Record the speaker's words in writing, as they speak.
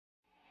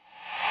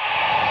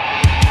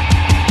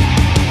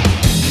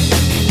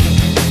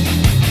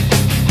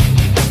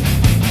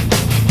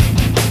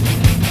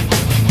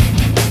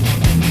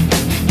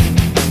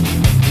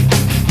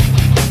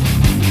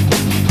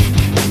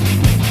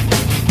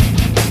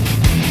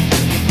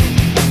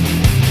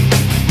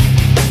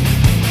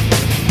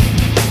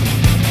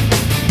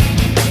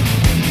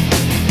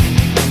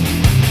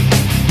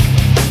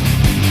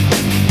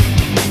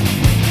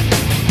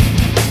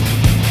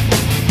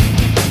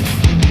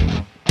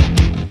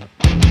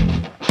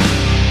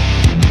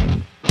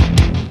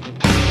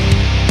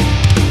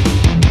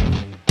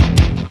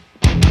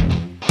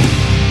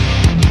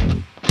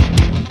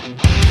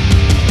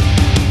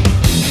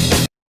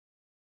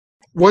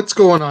What's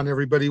going on,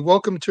 everybody?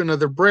 Welcome to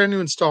another brand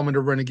new installment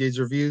of Renegades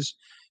Reviews,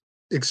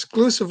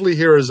 exclusively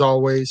here as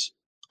always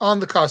on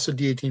the Casa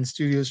D18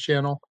 Studios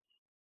channel.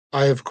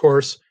 I, of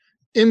course,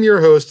 am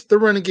your host, the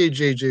Renegade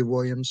JJ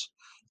Williams,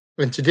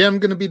 and today I'm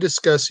going to be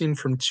discussing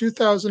from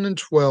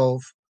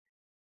 2012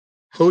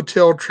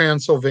 Hotel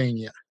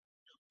Transylvania,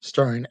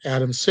 starring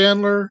Adam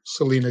Sandler,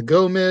 Selena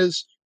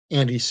Gomez,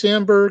 Andy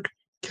Samberg,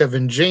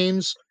 Kevin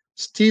James,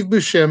 Steve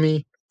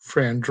Buscemi,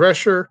 Fran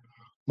Drescher,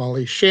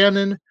 Molly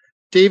Shannon,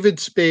 David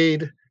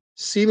Spade,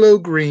 CeeLo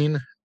Green,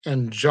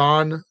 and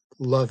Jon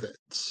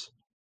Lovitz.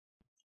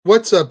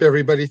 What's up,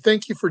 everybody?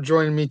 Thank you for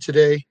joining me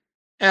today,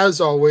 as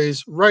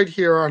always, right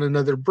here on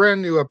another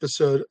brand new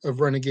episode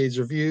of Renegades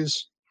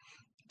Reviews.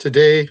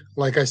 Today,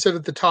 like I said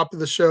at the top of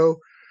the show,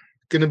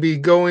 going to be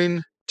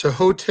going to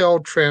Hotel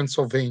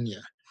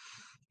Transylvania,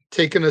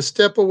 taking a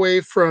step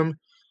away from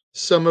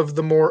some of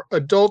the more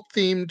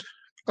adult-themed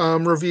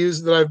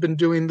reviews that I've been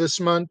doing this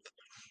month.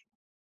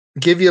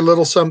 Give you a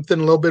little something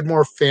a little bit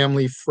more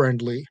family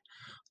friendly,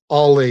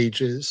 all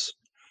ages.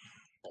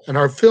 And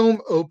our film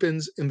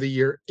opens in the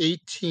year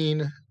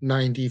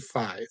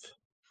 1895.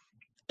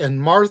 And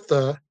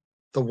Martha,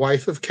 the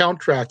wife of Count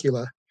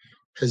Dracula,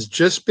 has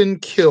just been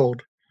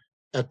killed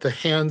at the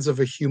hands of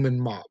a human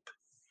mob.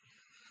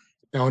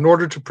 Now, in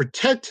order to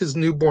protect his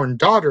newborn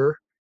daughter,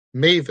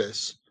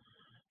 Mavis,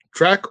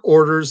 Drac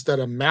orders that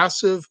a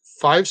massive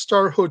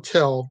 5-star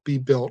hotel be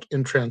built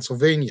in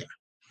Transylvania.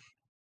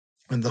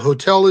 And the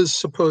hotel is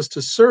supposed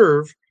to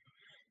serve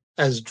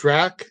as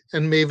Drac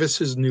and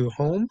Mavis's new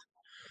home,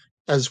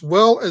 as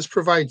well as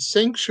provide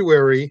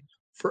sanctuary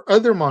for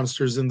other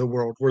monsters in the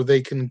world where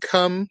they can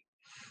come,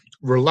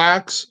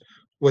 relax,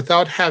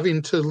 without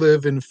having to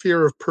live in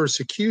fear of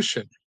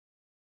persecution.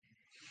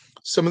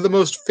 Some of the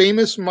most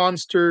famous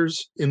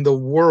monsters in the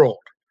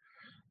world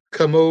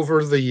come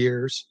over the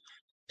years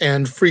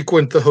and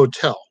frequent the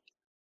hotel.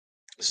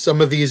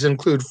 Some of these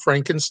include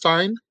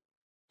Frankenstein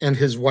and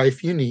his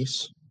wife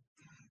Eunice,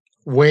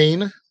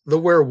 Wayne the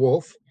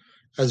werewolf,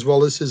 as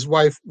well as his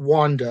wife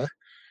Wanda,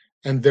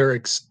 and their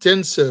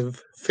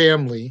extensive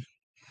family,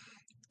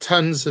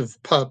 tons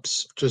of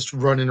pups just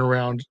running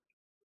around,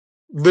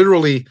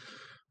 literally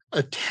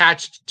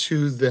attached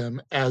to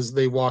them as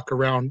they walk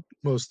around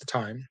most of the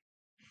time.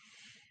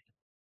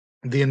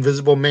 The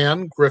Invisible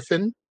Man,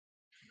 Griffin,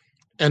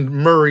 and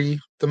Murray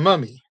the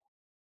Mummy.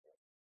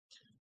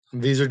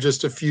 And these are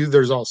just a few.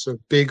 There's also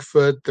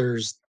Bigfoot,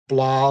 there's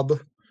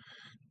Blob.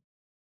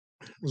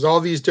 There's all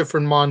these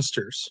different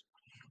monsters.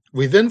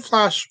 We then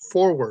flash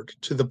forward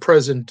to the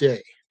present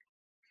day,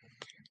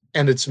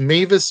 and it's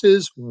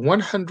Mavis's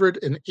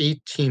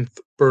 118th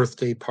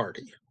birthday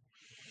party.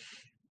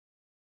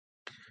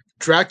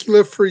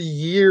 Dracula for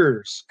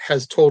years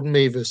has told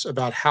Mavis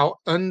about how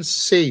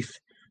unsafe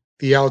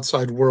the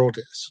outside world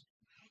is,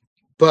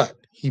 but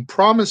he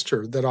promised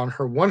her that on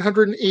her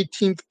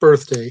 118th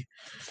birthday,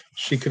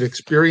 she could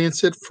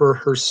experience it for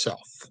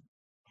herself.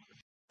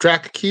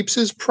 Drac keeps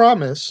his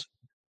promise,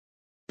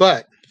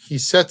 but he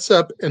sets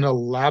up an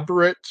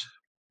elaborate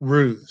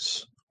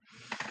ruse.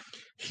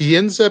 He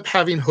ends up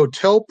having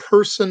hotel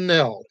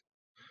personnel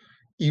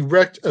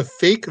erect a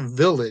fake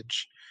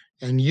village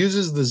and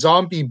uses the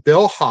zombie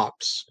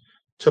bellhops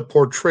to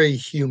portray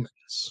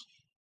humans.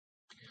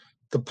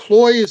 The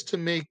ploy is to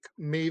make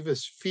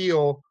Mavis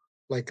feel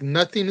like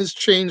nothing has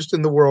changed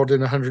in the world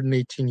in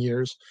 118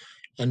 years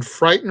and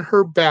frighten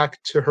her back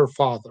to her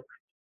father.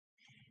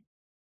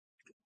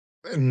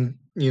 And,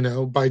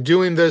 by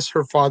doing this,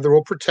 her father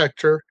will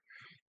protect her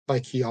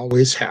like he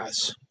always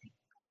has.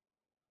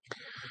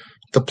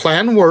 The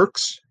plan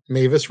works.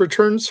 Mavis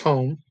returns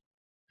home.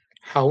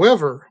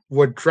 However,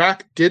 what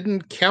Drac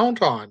didn't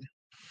count on,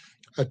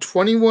 a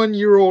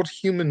 21-year-old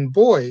human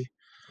boy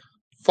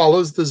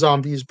follows the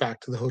zombies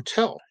back to the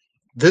hotel.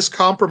 This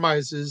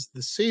compromises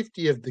the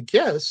safety of the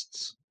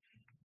guests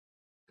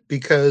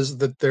because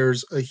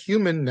there's a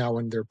human now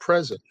in their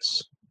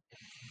presence.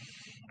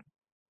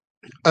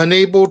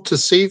 Unable to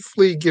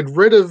safely get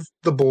rid of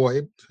the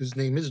boy, whose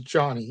name is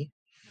Johnny,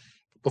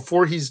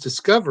 before he's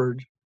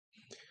discovered,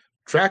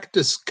 Drac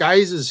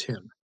disguises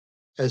him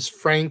as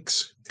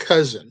Frank's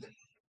cousin.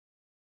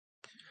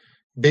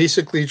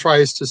 Basically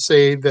tries to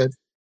say that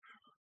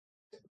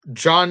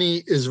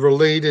Johnny is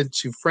related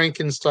to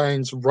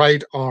Frankenstein's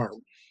right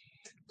arm,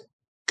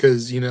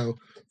 because,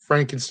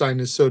 Frankenstein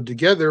is sewed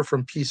together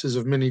from pieces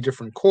of many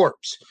different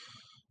corpses.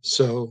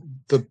 So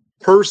the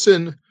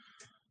person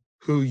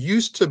who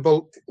used to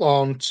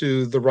belong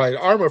to the right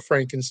arm of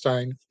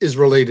Frankenstein is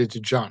related to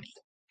Johnny.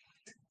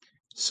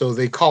 So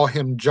they call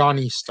him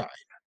Johnny Stein.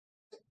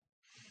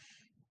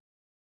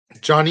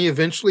 Johnny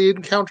eventually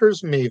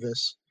encounters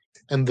Mavis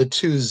and the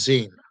two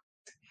Zine.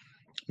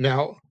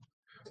 Now,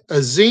 a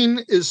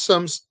Zine is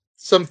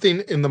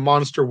something in the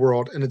monster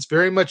world, and it's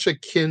very much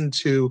akin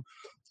to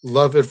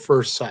love at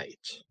first sight.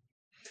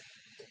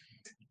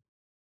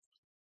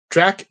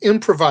 Drac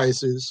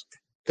improvises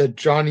that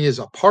Johnny is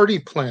a party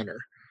planner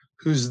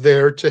who's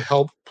there to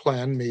help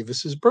plan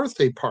Mavis's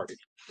birthday party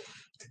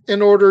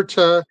in order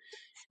to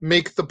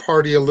make the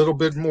party a little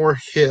bit more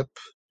hip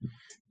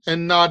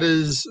and not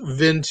as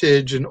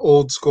vintage and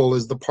old school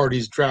as the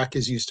parties Drac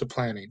is used to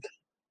planning.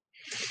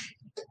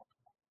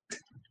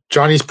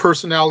 Johnny's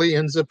personality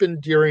ends up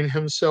endearing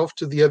himself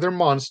to the other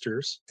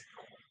monsters,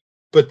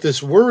 but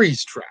this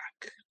worries Drac.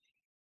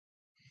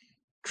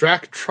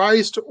 Drac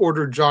tries to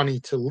order Johnny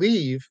to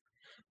leave,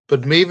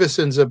 but Mavis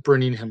ends up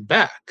bringing him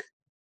back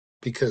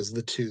because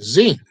the two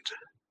zinged.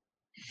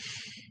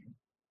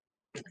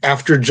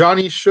 After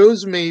Johnny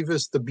shows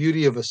Mavis the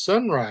beauty of a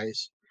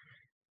sunrise,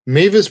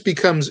 Mavis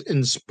becomes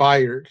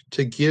inspired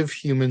to give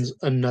humans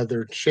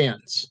another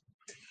chance.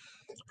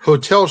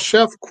 Hotel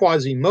chef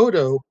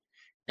Quasimodo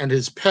and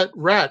his pet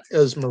rat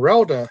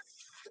Esmeralda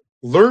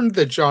learned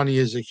that Johnny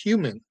is a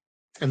human,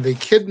 and they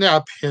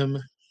kidnap him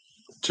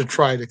to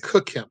try to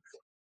cook him.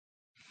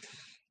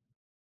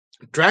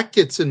 Drac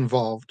gets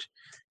involved,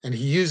 and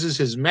he uses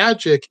his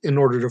magic in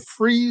order to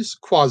freeze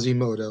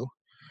Quasimodo.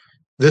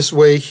 This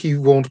way he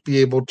won't be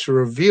able to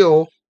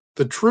reveal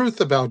the truth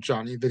about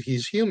Johnny, that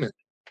he's human.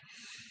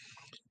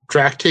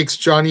 Drac takes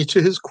Johnny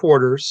to his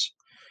quarters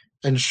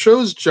and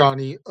shows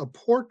Johnny a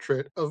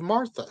portrait of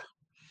Martha.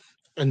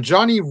 And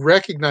Johnny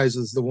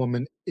recognizes the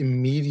woman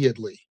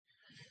immediately.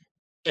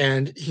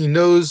 And he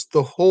knows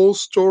the whole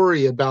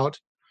story about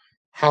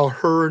how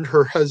her and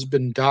her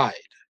husband died.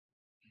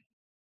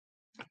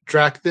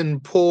 Drac then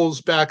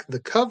pulls back the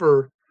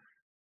cover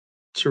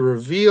to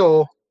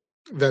reveal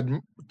that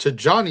to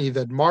Johnny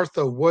that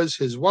Martha was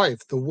his wife.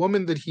 The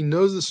woman that he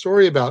knows the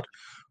story about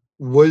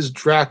was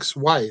Drac's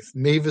wife,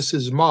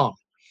 Mavis's mom.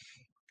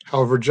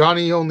 However,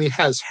 Johnny only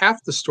has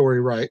half the story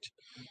right,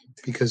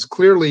 because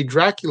clearly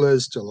Dracula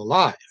is still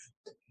alive.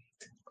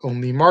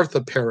 Only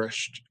Martha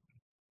perished.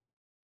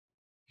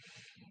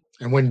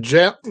 And when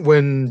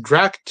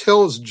Drac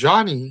tells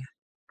Johnny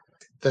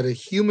that a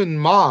human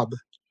mob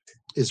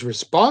is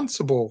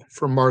responsible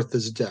for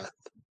Martha's death,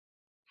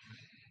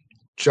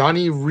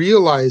 Johnny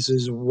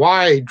realizes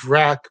why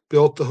Drac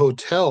built the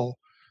hotel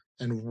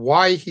and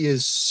why he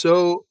is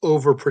so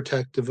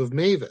overprotective of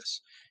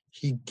Mavis.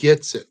 He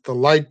gets it. The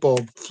light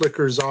bulb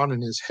flickers on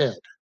in his head.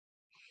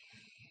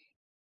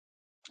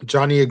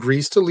 Johnny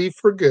agrees to leave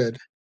for good,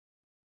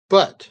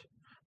 but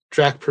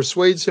Drac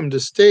persuades him to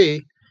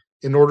stay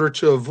in order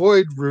to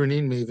avoid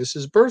ruining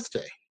Mavis's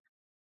birthday.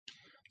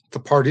 The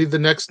party the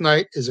next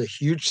night is a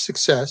huge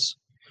success,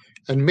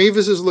 and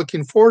Mavis is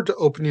looking forward to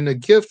opening a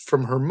gift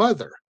from her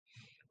mother.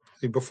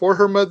 Before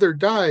her mother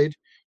died,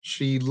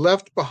 she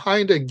left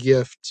behind a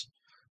gift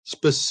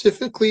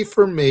specifically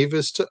for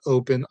Mavis to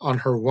open on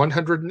her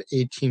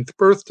 118th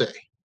birthday,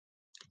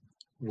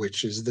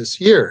 which is this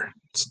year.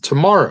 It's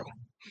tomorrow.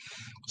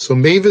 So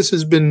Mavis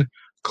has been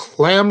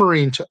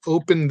clamoring to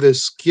open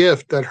this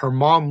gift that her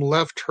mom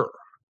left her.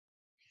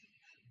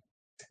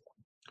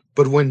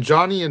 But when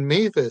Johnny and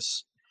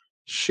Mavis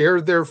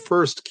share their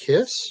first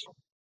kiss,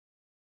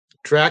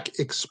 Drac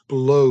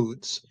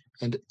explodes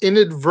and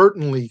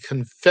inadvertently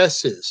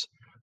confesses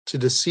to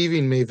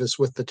deceiving Mavis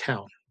with the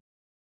town.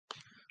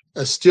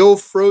 A still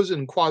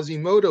frozen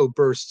Quasimodo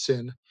bursts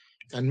in,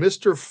 and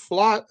Mr.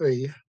 Fly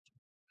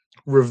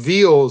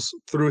reveals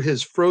through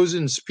his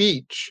frozen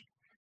speech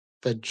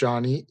that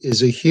Johnny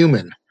is a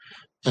human,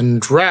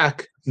 and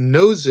Drac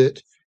knows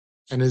it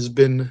and has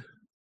been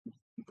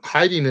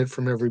hiding it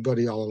from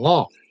everybody all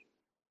along.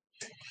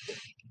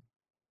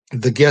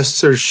 The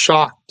guests are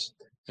shocked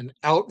and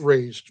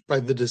outraged by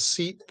the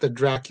deceit that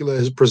Dracula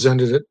has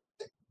presented it.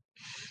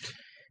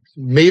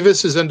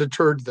 Mavis is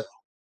undeterred, though.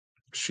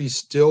 She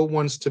still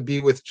wants to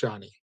be with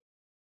Johnny.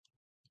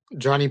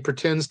 Johnny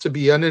pretends to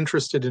be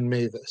uninterested in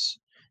Mavis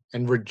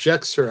and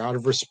rejects her out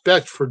of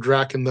respect for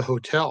Drac in the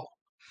hotel,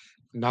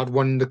 not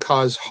wanting to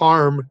cause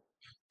harm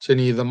to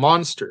any of the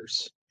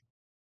monsters.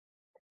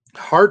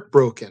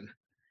 Heartbroken,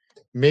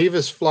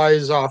 Mavis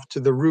flies off to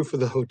the roof of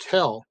the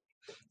hotel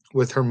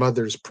with her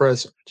mother's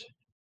present.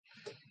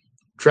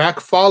 Drac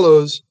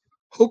follows,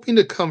 hoping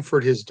to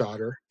comfort his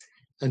daughter,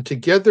 and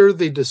together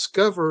they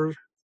discover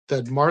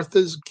that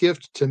Martha's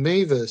gift to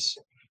Mavis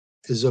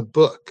is a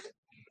book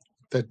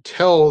that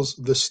tells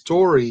the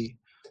story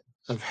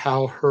of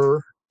how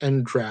her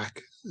and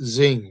Drac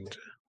zinged.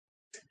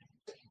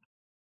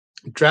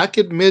 Drac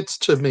admits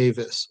to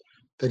Mavis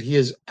that he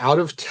is out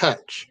of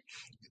touch,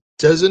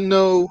 doesn't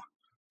know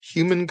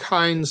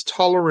humankind's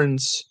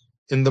tolerance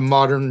in the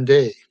modern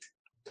day,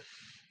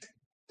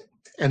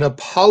 and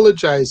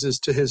apologizes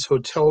to his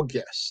hotel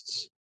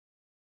guests.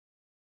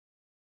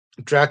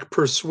 Drac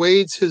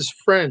persuades his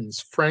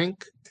friends,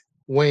 Frank,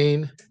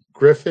 Wayne,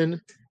 Griffin,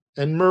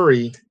 and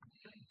Murray,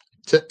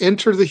 to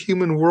enter the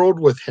human world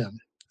with him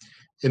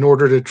in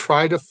order to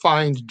try to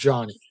find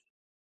Johnny.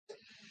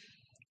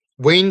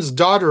 Wayne's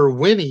daughter,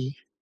 Winnie,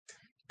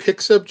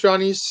 picks up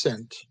Johnny's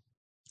scent,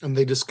 and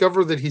they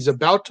discover that he's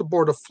about to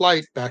board a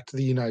flight back to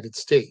the United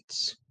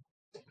States.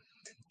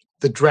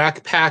 The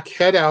Drac pack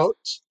head out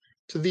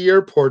to the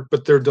airport,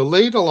 but they're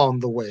delayed along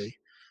the way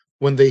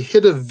when they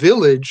hit a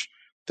village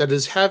that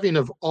is having,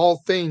 of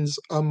all things,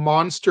 a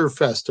monster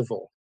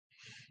festival.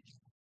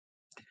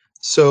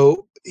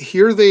 So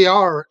here they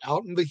are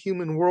out in the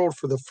human world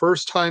for the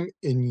first time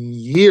in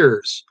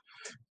years,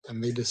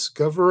 and they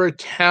discover a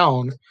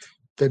town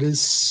that is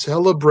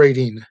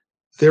celebrating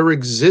their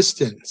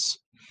existence.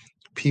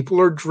 People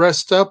are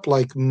dressed up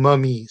like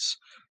mummies,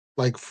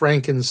 like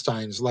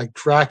Frankensteins, like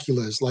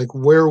Draculas, like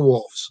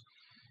werewolves,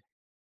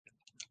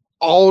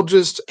 all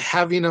just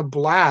having a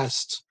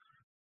blast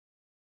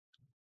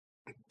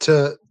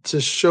to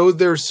show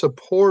their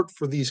support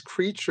for these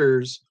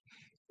creatures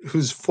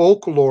whose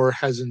folklore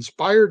has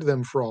inspired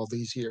them for all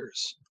these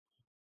years.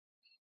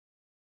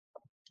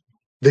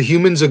 The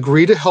humans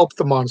agree to help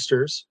the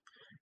monsters,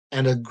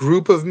 and a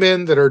group of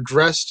men that are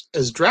dressed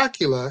as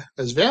Dracula,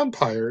 as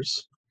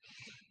vampires,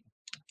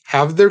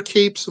 have their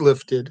capes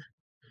lifted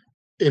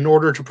in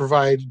order to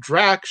provide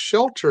Drac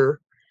shelter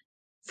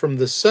from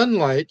the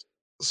sunlight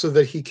so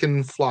that he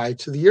can fly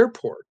to the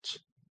airport.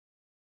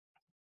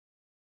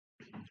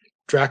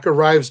 Drac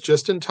arrives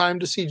just in time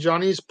to see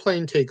Johnny's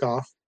plane take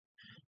off,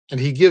 and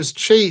he gives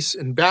chase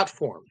in bat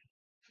form,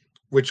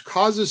 which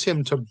causes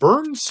him to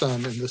burn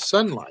some in the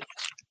sunlight.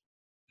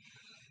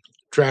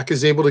 Drac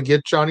is able to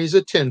get Johnny's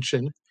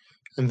attention,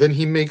 and then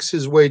he makes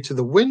his way to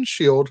the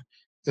windshield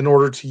in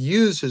order to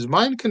use his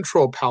mind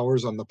control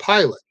powers on the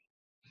pilot.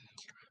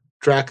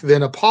 Drac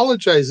then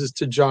apologizes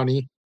to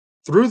Johnny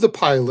through the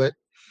pilot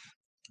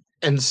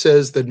and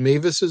says that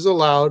Mavis is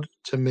allowed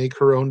to make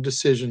her own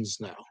decisions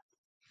now.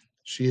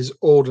 She is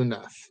old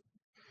enough.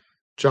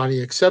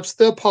 Johnny accepts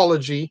the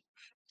apology,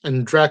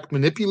 and Drac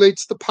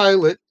manipulates the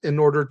pilot in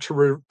order to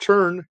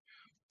return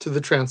to the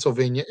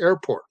Transylvania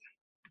airport.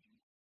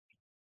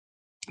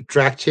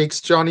 Drac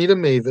takes Johnny to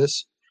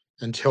Mavis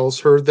and tells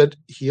her that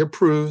he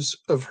approves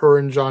of her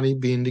and Johnny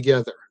being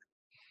together.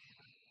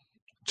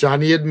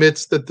 Johnny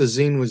admits that the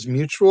zine was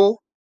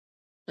mutual,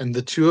 and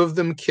the two of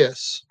them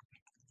kiss.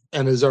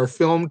 And as our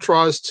film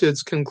draws to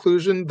its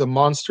conclusion, the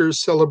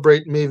monsters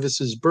celebrate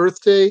Mavis's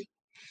birthday,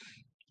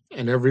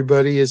 and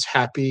everybody is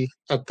happy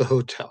at the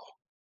hotel.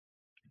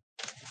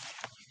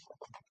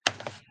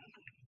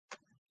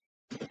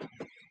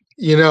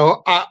 You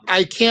know,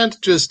 I can't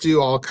just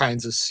do all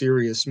kinds of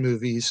serious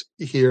movies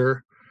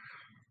here.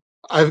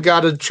 I've got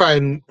to try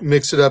and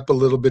mix it up a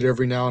little bit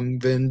every now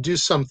and then, do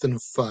something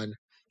fun.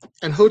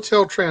 And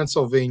Hotel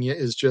Transylvania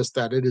is just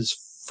that. It is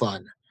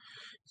fun.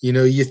 You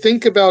know, you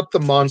think about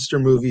the monster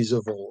movies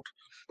of old.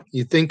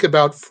 You think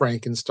about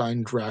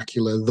Frankenstein,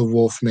 Dracula, the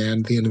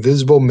Wolfman, the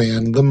Invisible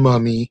Man, the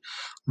Mummy,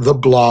 the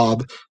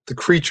Blob, the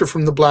Creature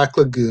from the Black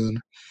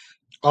Lagoon,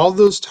 all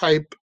those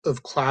type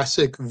of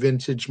classic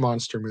vintage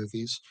monster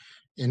movies.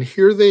 And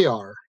here they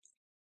are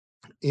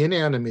in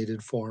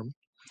animated form,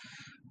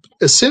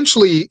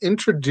 essentially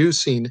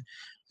introducing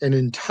an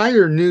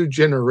entire new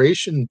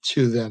generation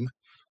to them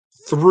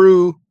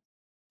through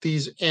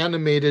these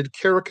animated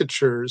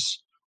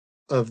caricatures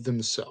of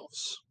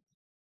themselves.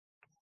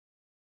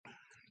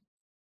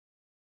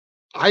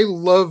 I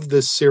love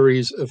this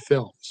series of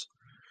films.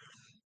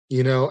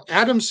 You know,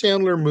 Adam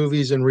Sandler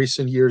movies in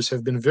recent years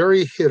have been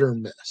very hit or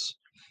miss.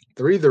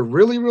 They're either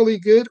really, really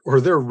good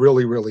or they're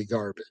really, really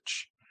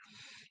garbage.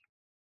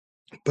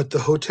 But the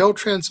Hotel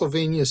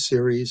Transylvania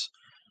series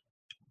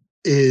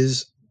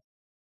is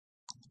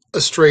a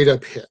straight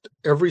up hit.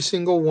 Every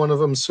single one of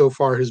them so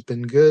far has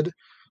been good.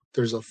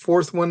 There's a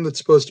fourth one that's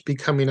supposed to be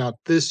coming out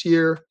this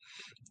year,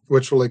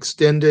 which will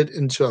extend it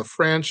into a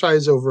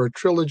franchise over a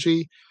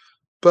trilogy.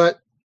 But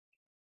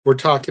we're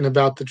talking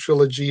about the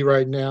trilogy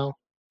right now.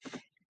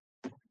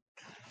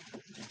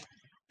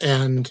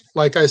 And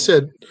like I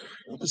said,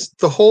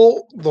 the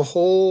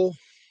whole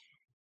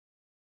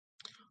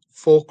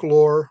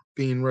folklore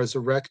being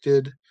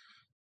resurrected,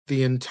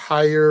 the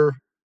entire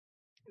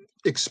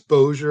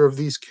exposure of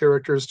these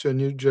characters to a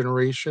new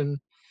generation,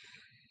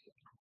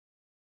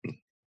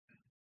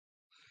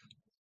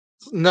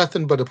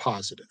 nothing but a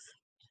positive.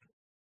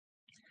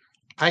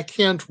 I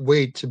can't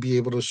wait to be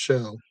able to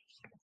show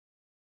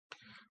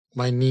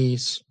my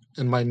niece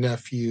and my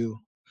nephew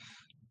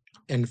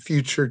and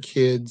future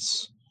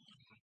kids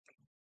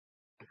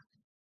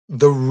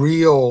the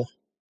real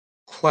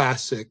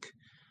classic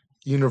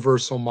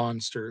Universal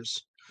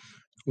monsters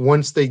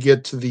once they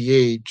get to the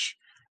age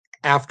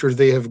after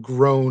they have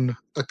grown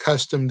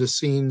accustomed to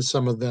seeing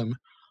some of them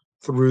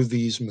through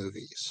these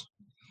movies.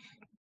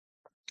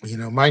 You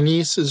know, my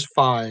niece is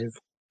 5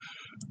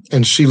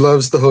 and she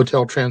loves the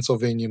Hotel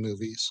Transylvania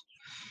movies.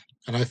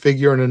 And I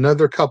figure in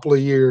another couple of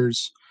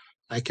years,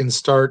 I can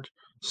start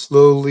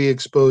slowly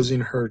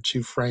exposing her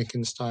to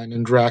Frankenstein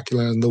and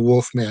Dracula and the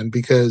Wolfman,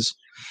 because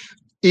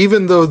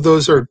even though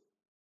those are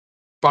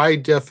by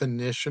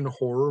definition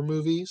horror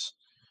movies,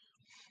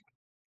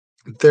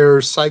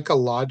 they're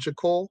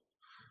psychological,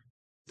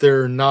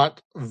 they're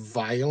not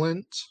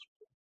violent,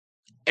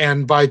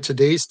 and by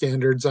today's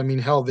standards, I mean,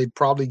 hell, they'd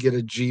probably get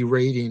a G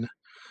rating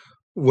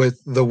with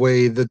the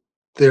way that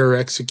they're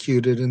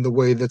executed and the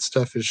way that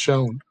stuff is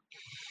shown.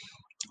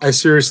 I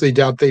seriously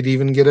doubt they'd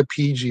even get a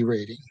PG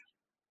rating.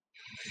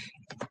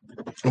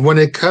 When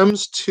it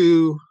comes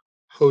to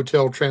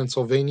Hotel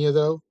Transylvania,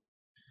 though,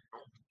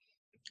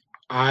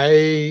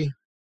 I'm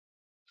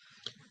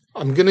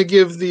going to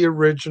give the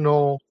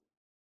original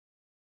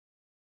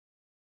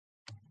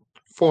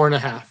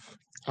 4.5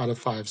 out of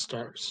 5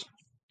 stars.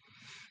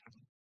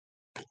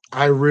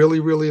 I really,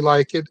 really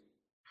like it.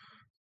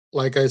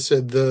 Like I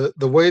said, the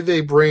way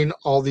they bring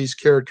all these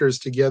characters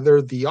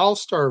together, the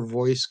all-star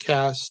voice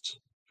cast,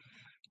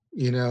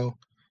 you know,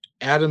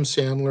 Adam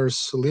Sandler,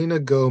 Selena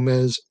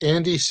Gomez,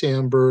 Andy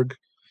Samberg,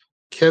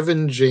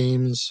 Kevin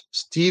James,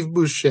 Steve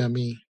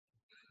Buscemi,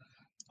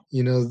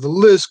 the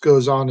list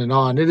goes on and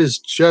on. It is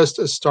just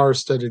a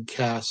star-studded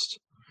cast,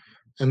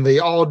 and they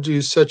all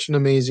do such an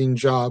amazing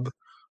job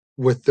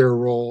with their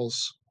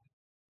roles.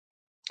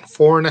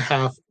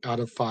 4.5 out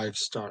of 5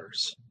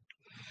 stars.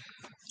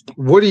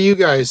 What do you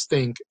guys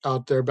think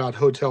out there about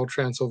Hotel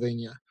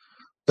Transylvania?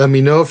 Let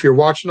me know if you're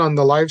watching on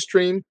the live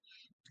stream.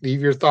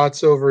 Leave your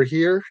thoughts over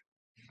here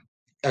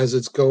as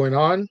it's going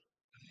on.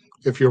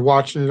 If you're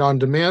watching it on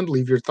demand,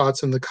 leave your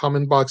thoughts in the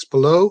comment box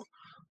below.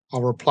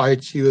 I'll reply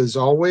to you as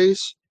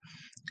always.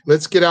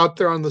 Let's get out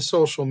there on the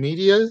social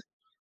media.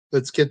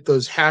 Let's get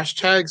those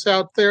hashtags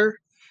out there.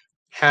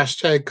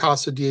 Hashtag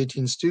Casa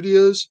D18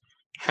 Studios.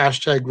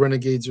 Hashtag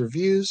Renegades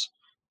Reviews.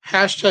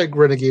 Hashtag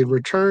Renegade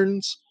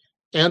Returns.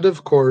 And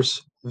of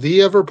course,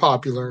 the ever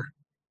popular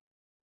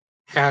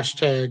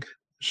hashtag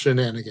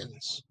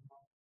Shenanigans.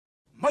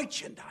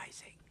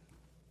 Merchandising.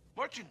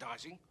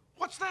 Merchandising?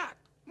 What's that?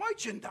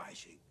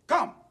 Merchandising.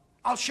 Come,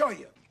 I'll show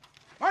you.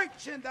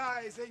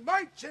 Merchandising,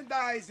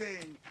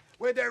 merchandising,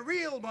 where the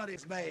real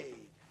money's made.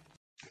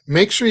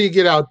 Make sure you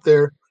get out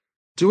there.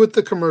 Do what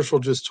the commercial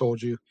just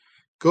told you.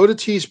 Go to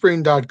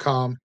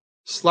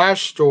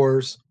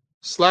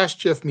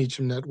teespring.com/stores/Jeff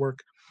Meacham Network.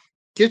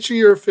 Get you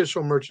your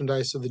official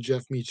merchandise of the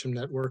Jeff Meacham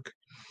Network.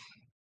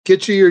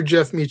 Get you your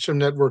Jeff Meacham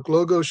Network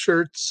logo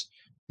shirts,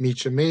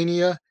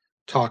 Meachamania,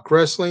 Talk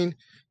Wrestling.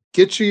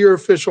 Get you your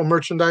official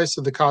merchandise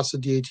of the Casa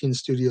D18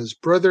 Studios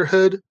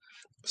Brotherhood,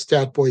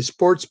 Statboy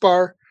Sports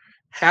Bar,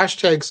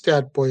 hashtag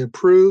Statboy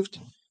Approved,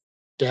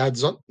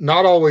 Dad's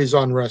Not Always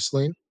on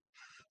Wrestling,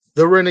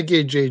 The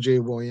Renegade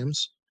JJ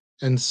Williams,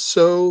 and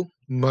so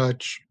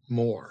much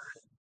more.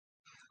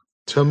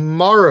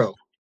 Tomorrow,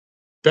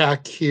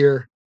 back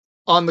here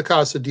on the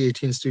Casa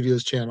D18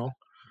 Studios channel,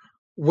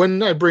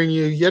 when I bring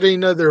you yet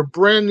another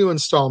brand new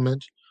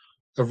installment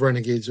of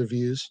Renegades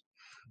Reviews.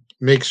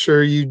 Make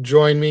sure you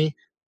join me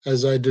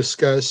as I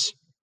discuss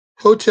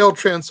Hotel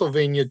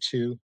Transylvania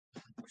 2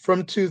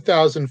 from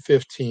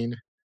 2015,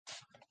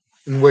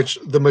 in which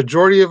the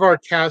majority of our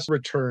cast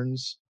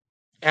returns: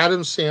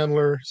 Adam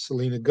Sandler,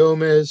 Selena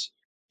Gomez,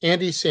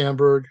 Andy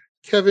Samberg,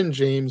 Kevin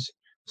James,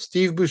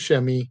 Steve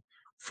Buscemi,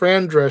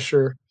 Fran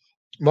Drescher,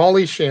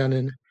 Molly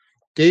Shannon,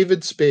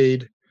 David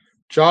Spade,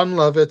 John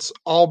Lovitz,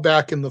 all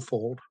back in the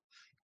fold.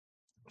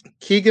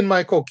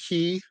 Keegan-Michael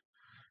Key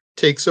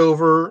takes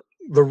over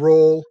the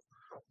role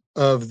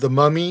of the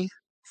Mummy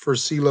for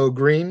CeeLo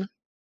Green.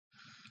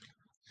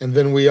 And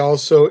then we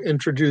also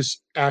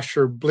introduce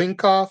Asher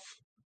Blinkoff,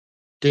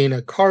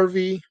 Dana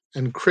Carvey,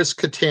 and Chris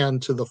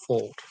Kattan to the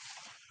fold.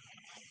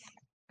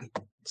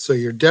 So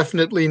you're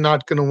definitely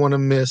not going to want to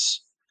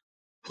miss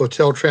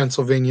Hotel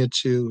Transylvania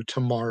 2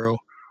 tomorrow,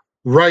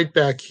 right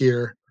back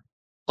here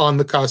on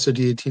the Casa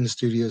D18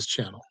 Studios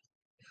channel.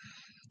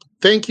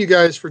 Thank you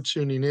guys for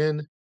tuning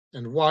in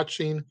and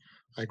watching.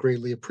 I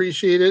greatly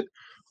appreciate it.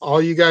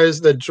 All you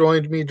guys that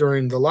joined me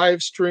during the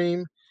live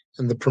stream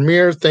and the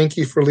premiere, thank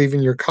you for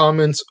leaving your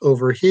comments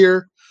over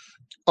here.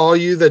 All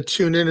you that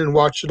tune in and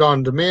watch it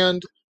on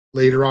demand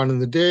later on in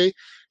the day,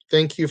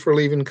 thank you for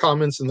leaving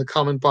comments in the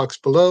comment box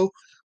below.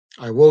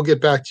 I will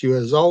get back to you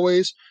as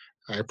always.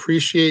 I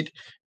appreciate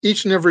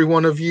each and every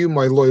one of you,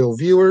 my loyal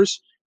viewers,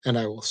 and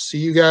I will see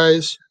you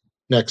guys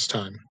next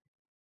time.